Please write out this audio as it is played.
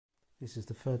This is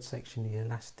the third section, the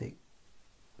elastic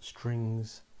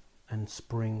strings and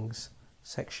springs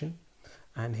section.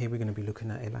 And here we're going to be looking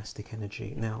at elastic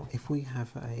energy. Now, if we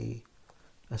have a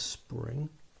spring,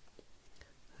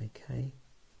 okay,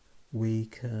 we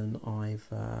can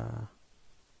either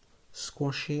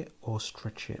squash it or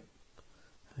stretch it.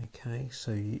 Okay,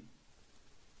 so you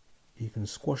can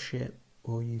squash it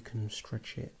or you can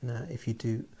stretch it. Now, if you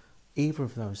do either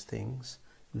of those things,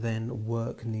 then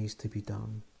work needs to be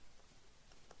done.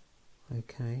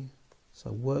 Okay,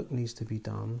 so work needs to be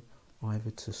done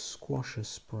either to squash a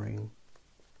spring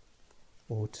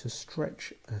or to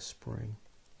stretch a spring.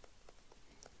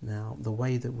 Now, the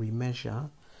way that we measure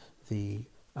the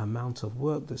amount of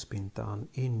work that's been done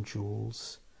in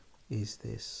joules is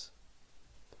this: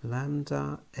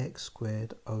 lambda x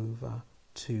squared over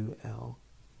 2L,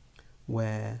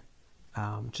 where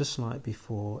just like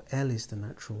before, L is the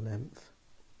natural length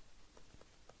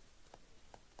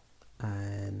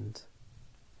and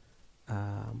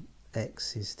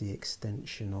X is the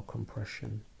extension or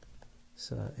compression.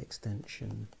 So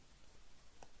extension,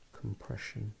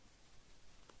 compression.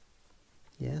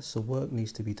 Yeah, so work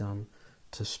needs to be done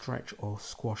to stretch or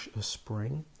squash a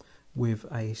spring. With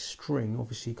a string,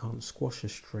 obviously you can't squash a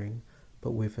string,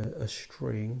 but with a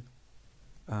string,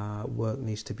 work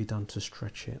needs to be done to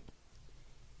stretch it.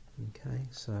 Okay,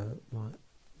 so like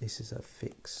this is a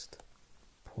fixed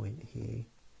point here.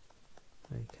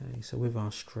 Okay, so with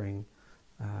our string,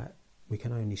 we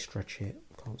can only stretch it,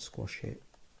 can't squash it.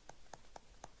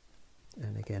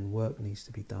 And again, work needs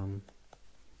to be done.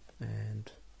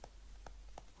 And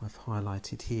I've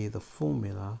highlighted here the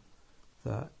formula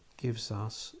that gives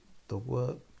us the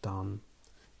work done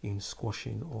in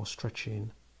squashing or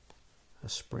stretching a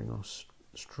spring or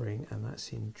string, and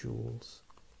that's in joules.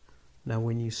 Now,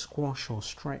 when you squash or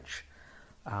stretch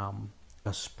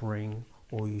a spring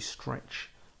or you stretch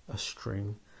a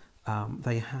string,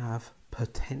 they have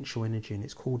potential energy, and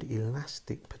it's called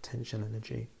elastic potential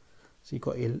energy. So you've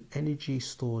got energy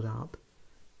stored up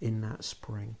in that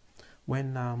spring.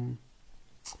 When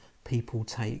people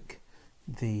take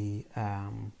the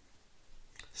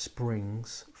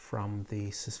springs from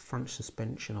the front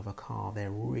suspension of a car,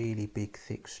 they're really big,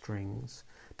 thick strings.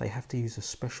 They have to use a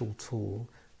special tool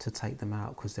to take them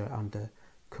out because they're under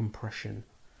compression.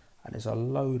 And there's a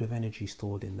load of energy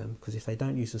stored in them, because if they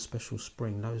don't use a special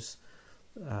spring, those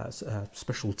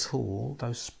special tool,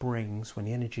 those springs, when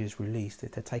the energy is released,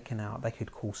 if they're taken out, they could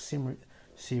cause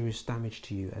serious damage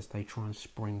to you as they try and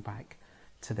spring back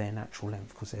to their natural length,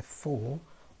 because they're full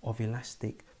of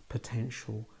elastic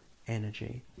potential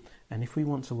energy. And if we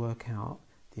want to work out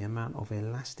the amount of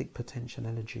elastic potential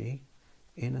energy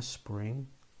in a spring,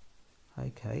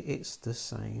 okay, it's the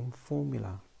same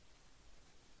formula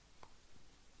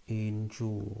in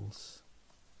joules.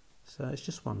 So it's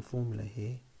just one formula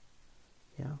here,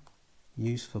 yeah,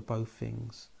 used for both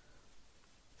things.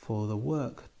 For the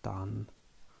work done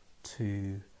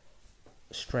to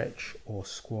stretch or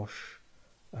squash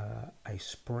a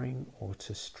spring or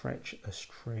to stretch a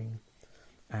string,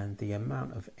 and the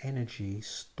amount of energy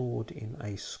stored in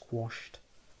a squashed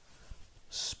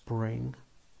spring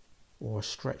or a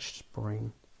stretched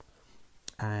spring,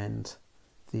 and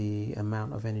the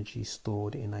amount of energy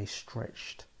stored in a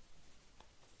stretched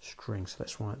string. So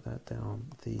let's write that down.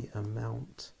 The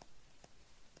amount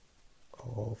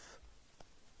of,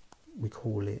 we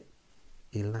call it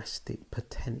elastic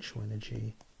potential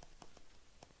energy.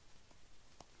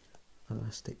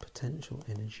 Elastic potential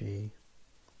energy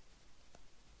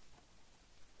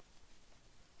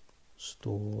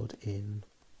stored in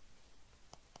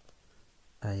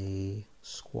a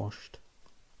squashed,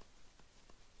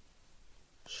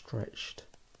 stretched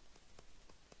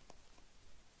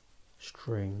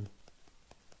string,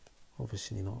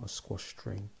 obviously not a squash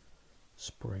string,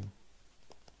 spring.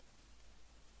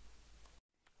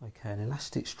 Okay, an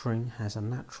elastic string has a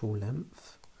natural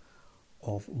length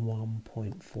of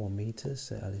 1.4 meters,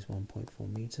 so L is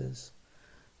 1.4 meters.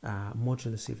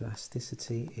 Modulus of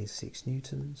elasticity is 6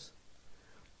 newtons,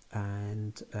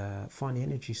 and finally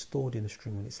energy stored in a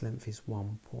string when its length is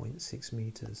 1.6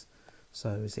 meters.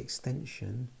 So its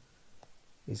extension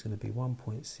is going to be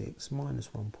 1.6 minus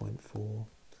 1.4,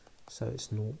 so it's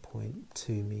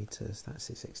 0.2 meters. That's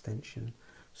its extension.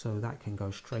 So that can go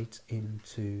straight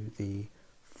into the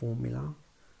formula.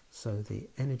 So the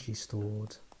energy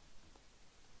stored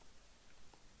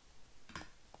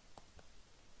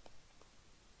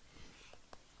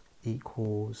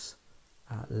equals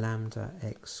lambda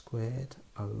x squared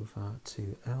over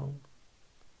 2L.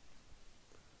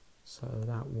 So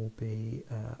that will be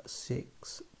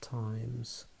 6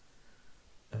 times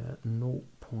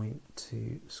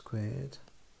 0.2 squared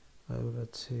over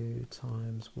 2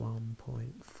 times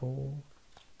 1.4.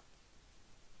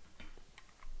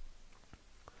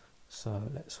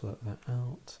 So let's work that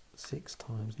out. 6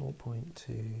 times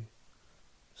 0.2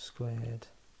 squared,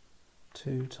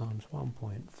 2 times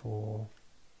 1.4,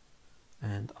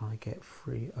 and I get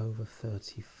 3 over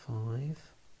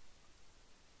 35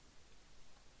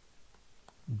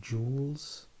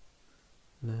 joules.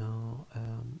 Now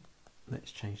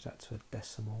let's change that to a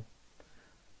decimal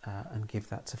and give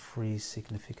that to 3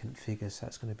 significant figures.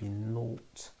 That's going to be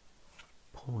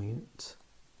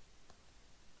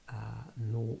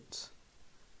 0.0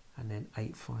 and then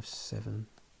 857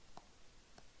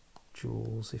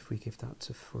 joules if we give that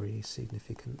to 3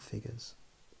 significant figures.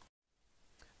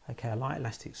 Okay, a light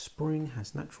elastic spring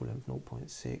has natural length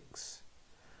 0.6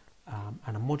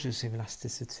 and a modulus of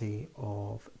elasticity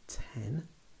of 10.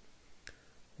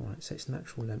 Right, so its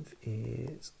natural length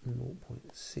is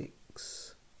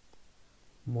 0.6.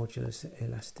 Modulus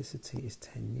elasticity is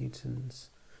 10 newtons.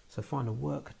 So find the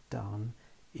work done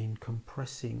in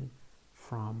compressing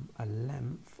from a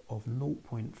length of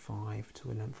 0.5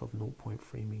 to a length of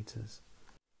 0.3 meters.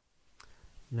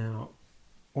 Now,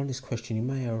 on this question, you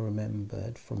may have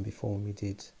remembered from before when we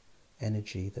did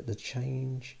energy that the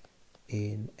change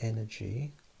in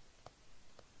energy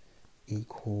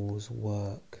equals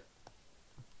work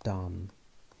done,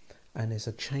 and there's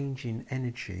a change in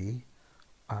energy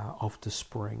of the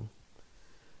spring.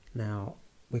 Now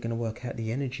we're going to work out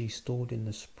the energy stored in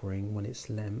the spring when its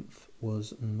length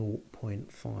was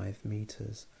 0.5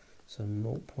 meters. So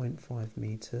 0.5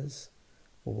 meters,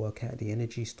 we'll work out the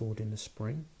energy stored in the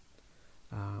spring.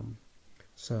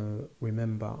 So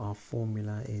remember, our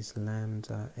formula is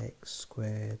lambda x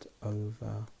squared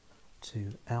over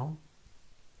 2L.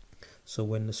 So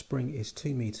when the spring is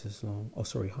 2 meters long, or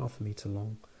sorry, half a meter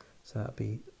long, so that'd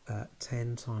be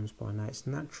 10 times by now its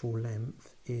natural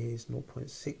length is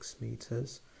 0.6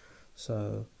 meters.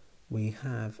 So we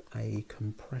have a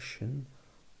compression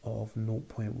of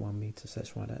 0.1 meters.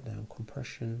 Let's write that down.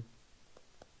 Compression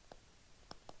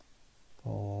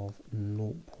of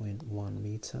 0.1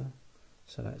 meter.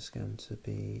 So that's going to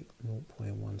be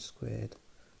 0.1 squared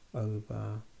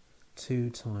over 2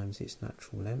 times its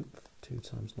natural length, 2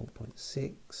 times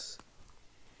 0.6.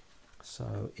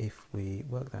 So if we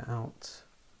work that out,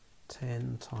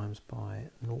 10 times by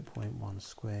 0.1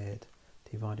 squared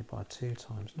divided by 2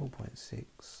 times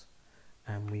 0.6,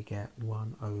 and we get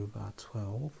 1 over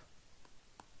 12.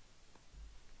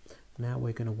 Now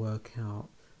we're going to work out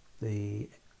the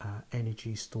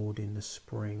energy stored in the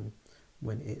spring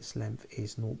when its length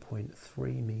is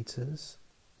 0.3 meters.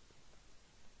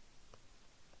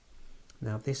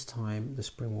 Now this time the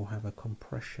spring will have a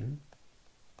compression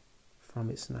from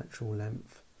its natural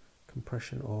length,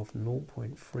 compression of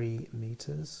 0.3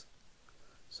 meters.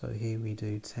 So here we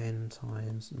do 10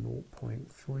 times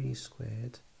 0.3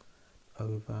 squared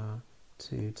over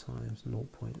 2 times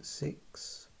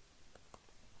 0.6.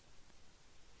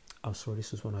 Oh, sorry,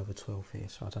 this was 1 over 12 here,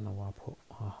 so I don't know why I put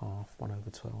a half, 1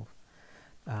 over 12.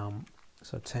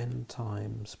 So 10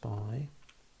 times by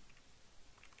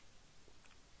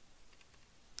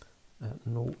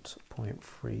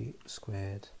 0.3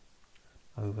 squared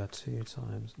over 2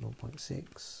 times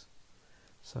 0.6.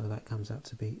 So that comes out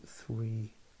to be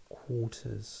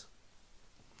 3/4.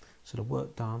 So the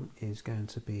work done is going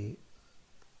to be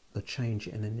the change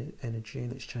in energy,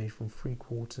 and it's changed from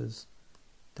 3/4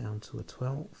 down to a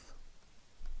 1/12.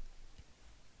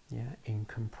 Yeah, in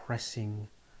compressing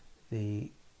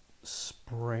the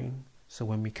spring. So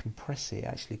when we compress it, it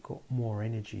actually got more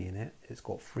energy in it. It's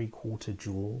got 3/4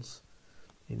 joules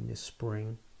in this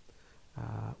spring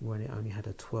when it only had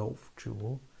a 12th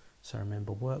joule. So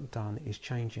remember, work done is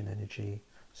change in energy.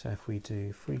 So if we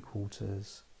do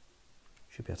 3/4,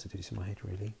 should be able to do this in my head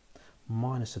really,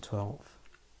 minus a 12th,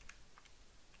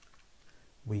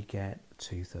 we get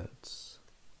 2/3.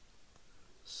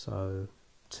 So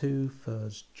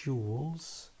 2/3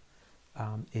 joules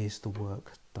is the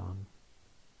work done.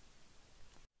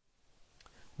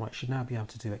 Right, should now be able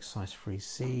to do exercise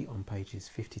 3C on pages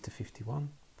 50 to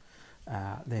 51.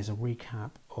 There's a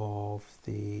recap of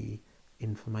the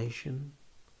information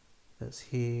that's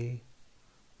here.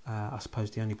 I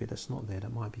suppose the only bit that's not there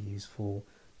that might be useful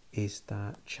is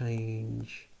that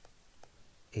change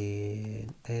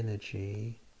in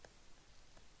energy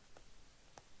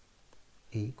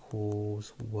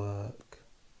equals work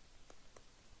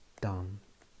done.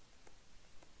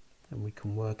 And we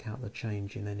can work out the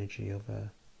change in energy of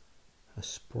a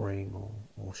spring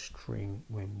or string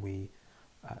when we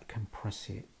compress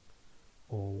it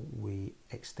or we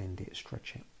extend it,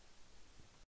 stretch it.